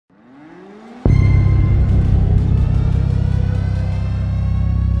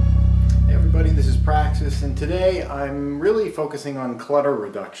Practice, and today I'm really focusing on clutter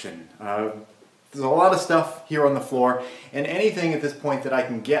reduction. There's a lot of stuff here on the floor, and anything at this point that I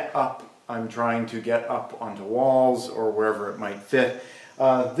can get up, I'm trying to get up onto walls or wherever it might fit.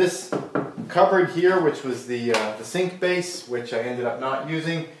 This cupboard here, which was the sink base, which I ended up not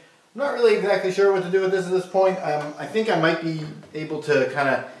using. I'm not really exactly sure what to do with this at this point. I think I might be able to kind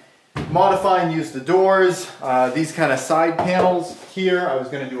of modify and use the doors, these kind of side panels here. I was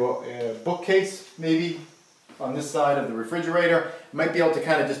going to do a bookcase maybe on this side of the refrigerator. Might be able to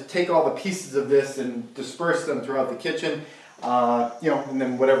kind of just take all the pieces of this and disperse them throughout the kitchen, and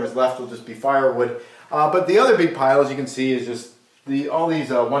then whatever's left will just be firewood. But the other big pile, as you can see, is just all these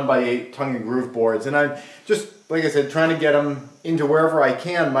 1x8 tongue and groove boards, and I'm just, like I said, trying to get them into wherever I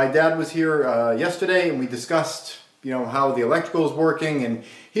can. My dad was here yesterday, and we discussed how the electrical is working, and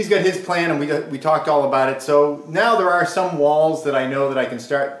he's got his plan, and we talked all about it. So now there are some walls that I know that I can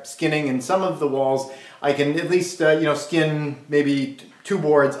start skinning, and some of the walls I can at least skin maybe 2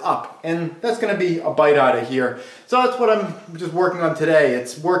 boards up, and that's going to be a bite out of here. So that's what I'm just working on today.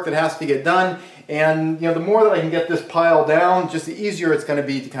 It's work that has to get done, and the more that I can get this pile down, just the easier it's going to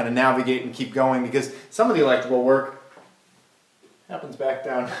be to kind of navigate and keep going, because some of the electrical work happens back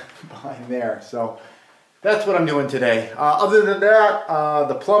down behind there. So that's what I'm doing today. Other than that,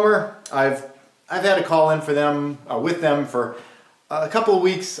 the plumber, I've had a call in for them, with them for a couple of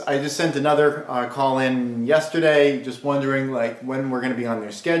weeks. I just sent another call in yesterday, just wondering when we're going to be on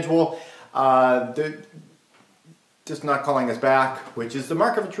their schedule. They're just not calling us back, which is the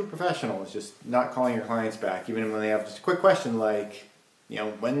mark of a true professional, is just not calling your clients back, even when they have just a quick question like,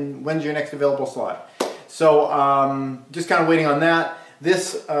 when's your next available slot? So just kind of waiting on that.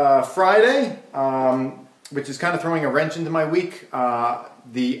 This Friday, which is kind of throwing a wrench into my week,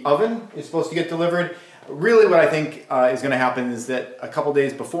 the oven is supposed to get delivered. Really what I think is going to happen is that a couple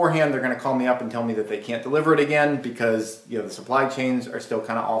days beforehand they're going to call me up and tell me that they can't deliver it again because the supply chains are still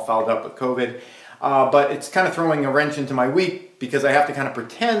kind of all fouled up with COVID. But it's kind of throwing a wrench into my week because I have to kind of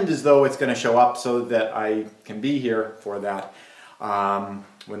pretend as though it's going to show up so that I can be here for that.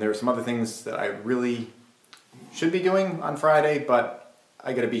 When there are some other things that I really should be doing on Friday, but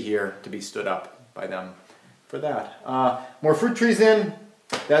I got to be here to be stood up by them for that. More fruit trees in.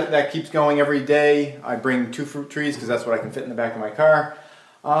 That keeps going every day. I bring 2 fruit trees because that's what I can fit in the back of my car.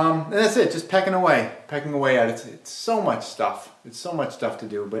 And that's it, just pecking away at it. It's so much stuff. It's so much stuff to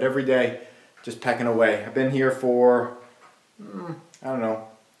do, but every day, just pecking away. I've been here for, I don't know,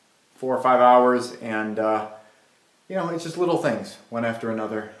 4 or 5 hours, and it's just little things, one after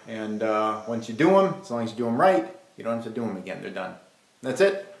another. And once you do them, as long as you do them right, you don't have to do them again. They're done. That's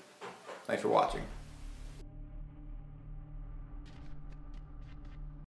it. Thanks for watching.